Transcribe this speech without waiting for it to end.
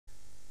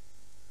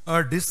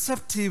a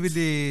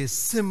deceptively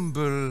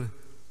simple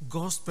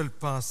gospel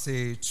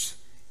passage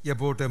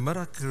about a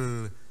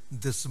miracle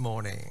this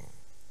morning,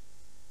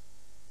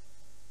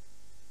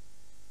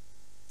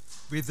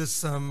 with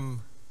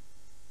some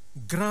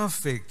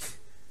graphic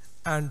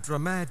and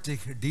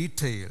dramatic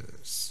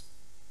details.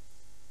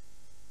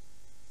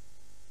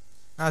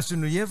 As you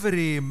know,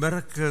 every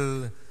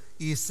miracle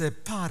is a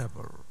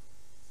parable.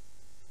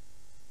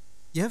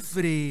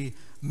 Every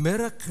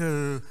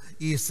miracle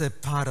is a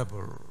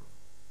parable.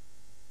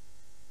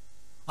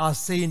 As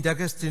Saint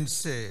Augustine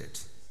said,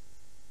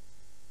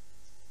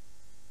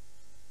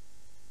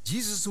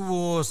 Jesus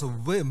was a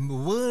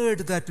word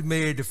that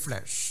made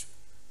flesh.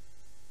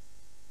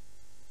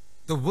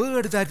 The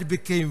word that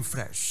became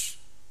flesh.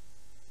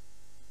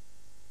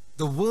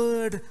 The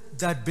word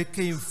that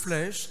became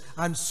flesh,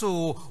 and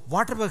so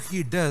whatever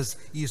he does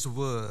is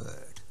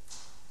word.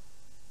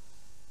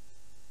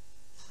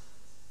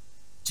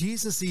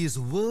 Jesus is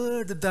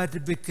word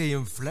that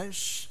became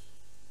flesh,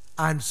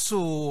 and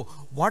so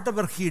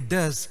whatever he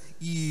does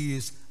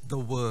is the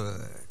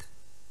word.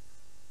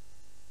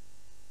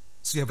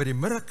 So every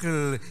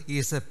miracle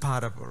is a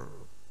parable.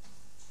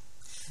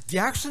 The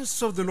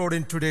actions of the Lord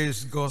in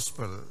today's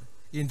gospel,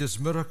 in this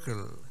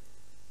miracle,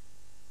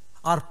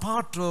 are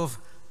part of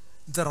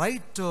the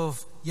rite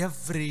of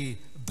every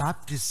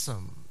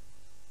baptism.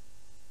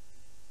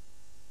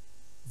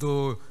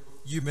 Though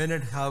you may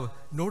not have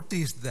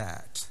noticed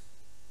that,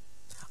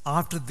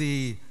 after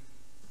the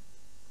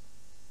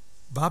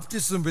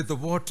baptism with the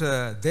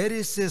water, there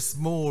is a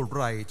small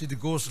rite. It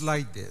goes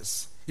like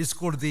this. It's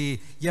called the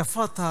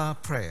Ephatha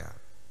prayer.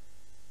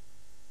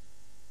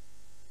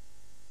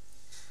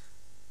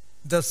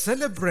 The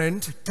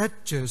celebrant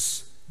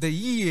touches the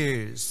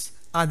ears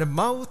and the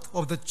mouth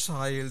of the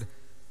child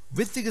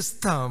with his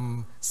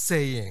thumb,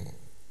 saying,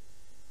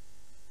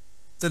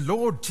 "The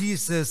Lord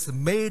Jesus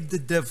made the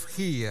deaf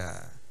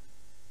hear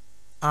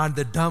and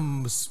the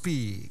dumb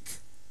speak.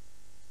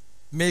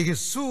 May he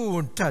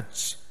soon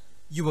touch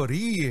your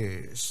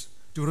ears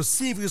to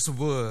receive his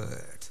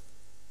word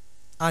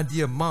and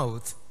your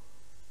mouth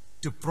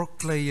to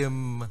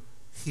proclaim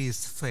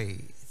his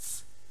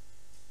faith."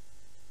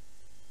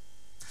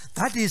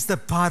 That is the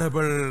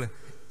parable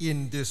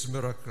in this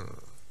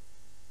miracle.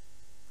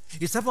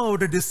 It's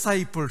about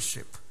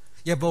discipleship,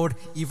 about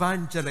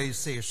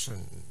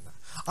evangelization.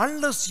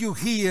 Unless you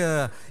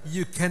hear,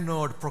 you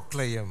cannot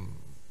proclaim.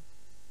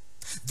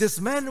 This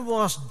man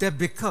was deaf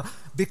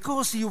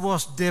because he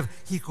was deaf,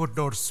 he could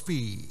not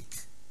speak.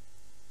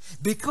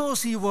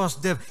 Because he was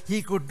deaf,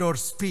 he could not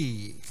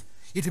speak.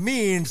 It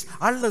means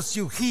unless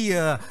you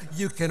hear,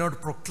 you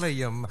cannot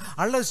proclaim.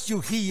 Unless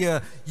you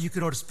hear, you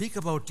cannot speak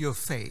about your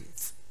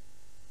faith.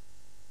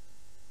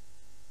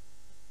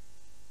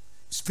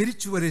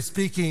 Spiritually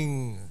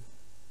speaking,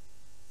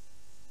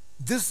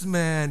 this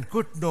man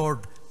could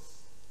not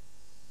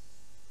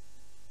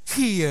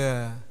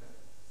hear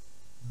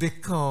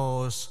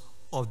because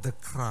of the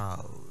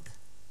crowd.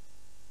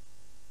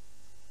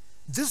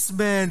 This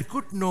man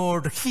could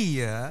not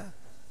hear,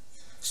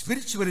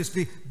 spiritually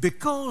speaking,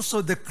 because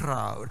of the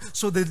crowd.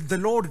 So the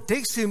Lord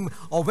takes him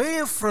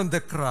away from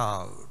the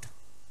crowd.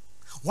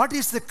 What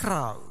is the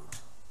crowd?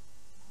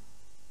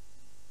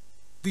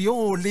 We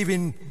all live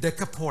in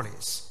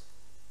Decapolis.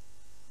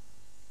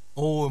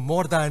 Oh,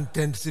 more than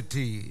 10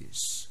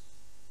 cities.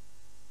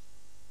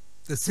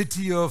 The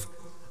city of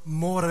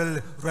moral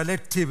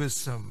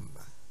relativism.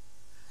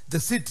 The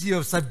city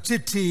of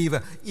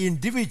subjective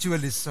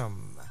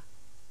individualism.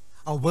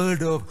 A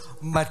world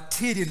of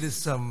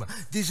materialism.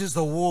 This is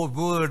the whole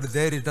world.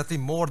 There is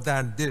nothing more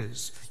than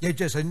this. You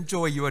just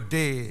enjoy your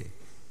day.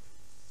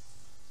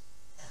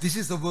 This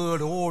is the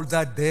world, all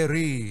that there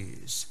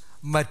is.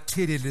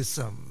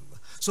 Materialism.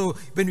 So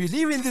when we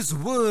live in this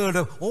world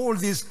of all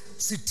these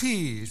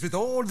cities, with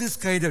all these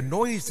kind of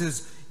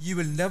noises, you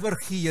will never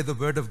hear the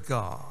word of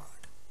God.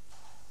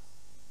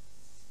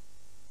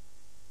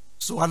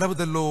 So allow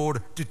the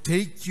Lord to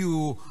take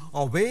you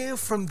away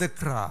from the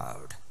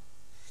crowd.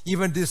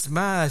 Even this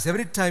Mass,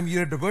 every time you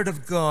hear the word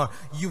of God,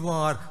 you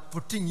are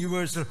putting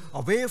yourself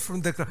away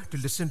from the crowd to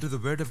listen to the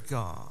word of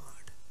God.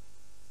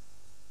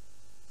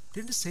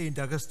 Didn't Saint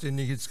Augustine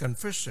in his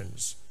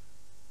Confessions,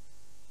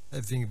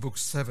 I think book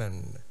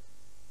 7,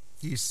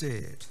 he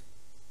said,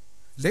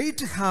 "Late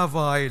have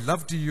I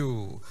loved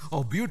you,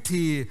 O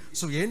beauty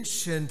so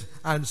ancient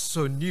and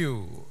so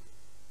new.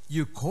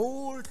 You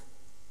called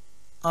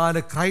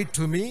and cried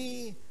to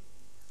me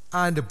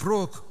and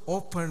broke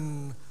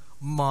open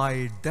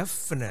my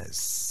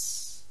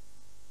deafness."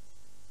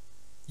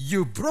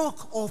 You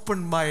broke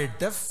open my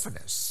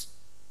deafness.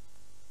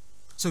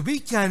 So we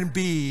can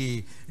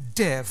be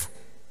deaf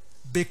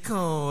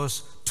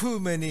because too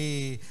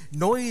many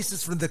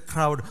noises from the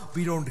crowd,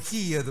 we don't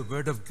hear the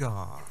word of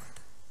God.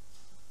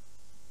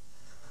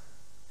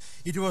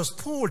 It was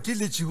Paul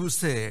Tillich who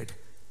said,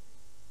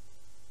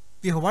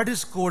 we have what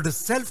is called a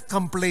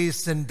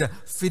self-complacent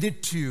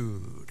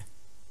finitude.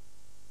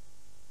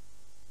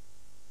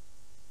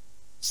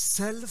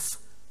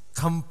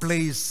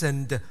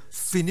 Self-complacent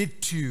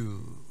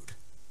finitude.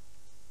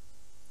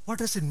 What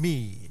does it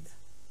mean?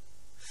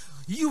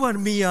 You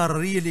and me are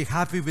really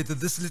happy with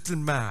this little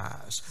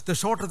Mass. The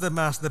shorter the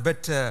Mass, the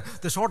better.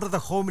 The shorter the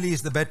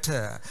homilies, the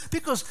better.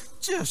 Because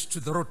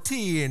just the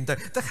routine,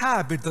 the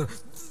habit, the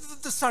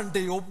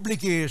Sunday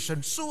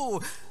obligation.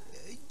 So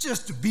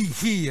just be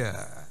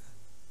here.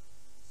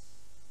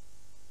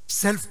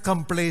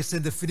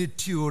 Self-complacent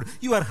finitude.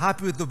 You are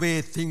happy with the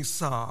way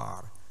things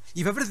are.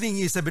 If everything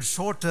is a bit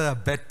shorter,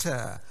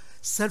 better.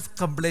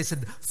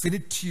 Self-complacent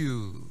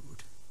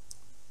finitude.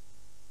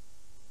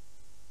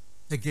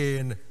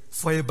 Again,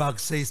 Feuerbach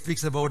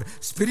speaks about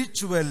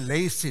spiritual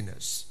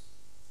laziness.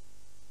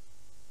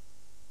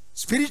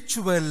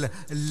 Spiritual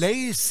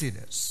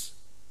laziness.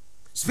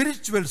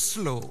 Spiritual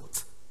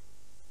sloth.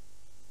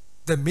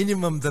 The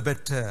minimum, the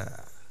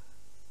better.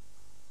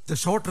 The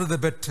shorter, the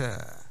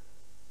better.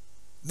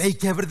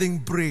 Make everything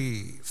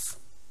brief.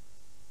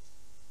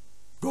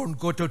 Don't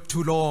go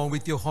too long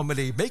with your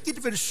homily. Make it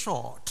very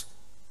short.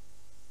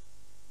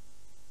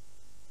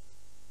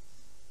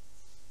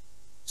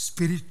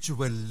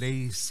 Spiritual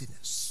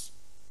laziness.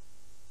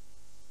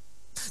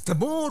 The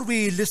more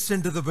we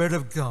listen to the Word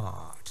of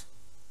God,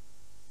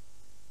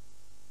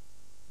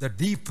 the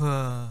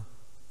deeper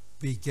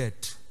we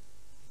get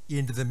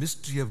into the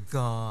mystery of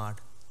God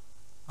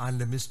and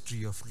the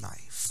mystery of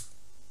life.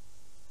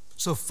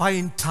 So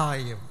find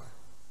time.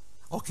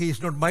 Okay,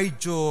 it's not my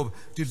job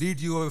to lead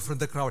you away from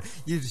the crowd.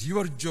 It's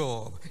your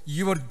job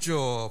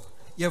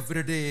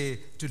every day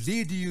to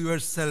lead you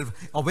yourself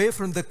away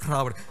from the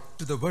crowd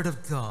to the Word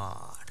of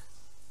God.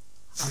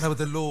 Allow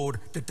the Lord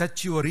to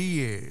touch your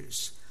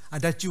ears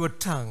and touch your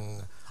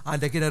tongue.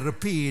 And again I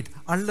repeat,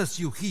 unless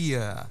you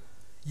hear,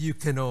 you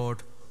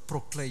cannot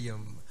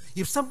proclaim.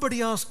 If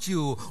somebody asks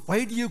you,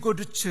 why do you go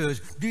to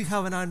church? Do you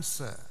have an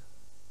answer?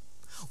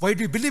 Why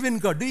do you believe in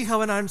God? Do you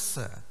have an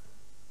answer?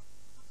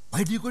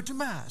 Why do you go to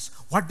Mass?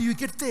 What do you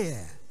get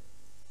there?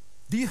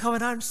 Do you have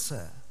an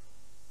answer?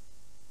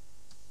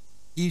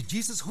 Is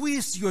Jesus, who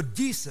is your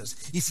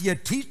Jesus? Is he a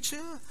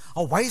teacher?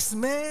 A wise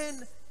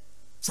man?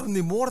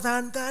 Something more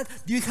than that?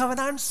 Do you have an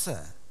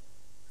answer?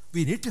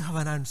 We need to have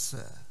an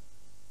answer.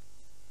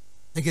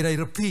 Again, I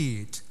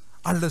repeat,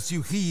 unless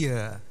you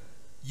hear,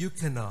 you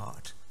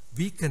cannot,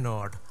 we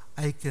cannot,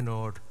 I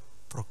cannot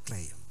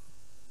proclaim.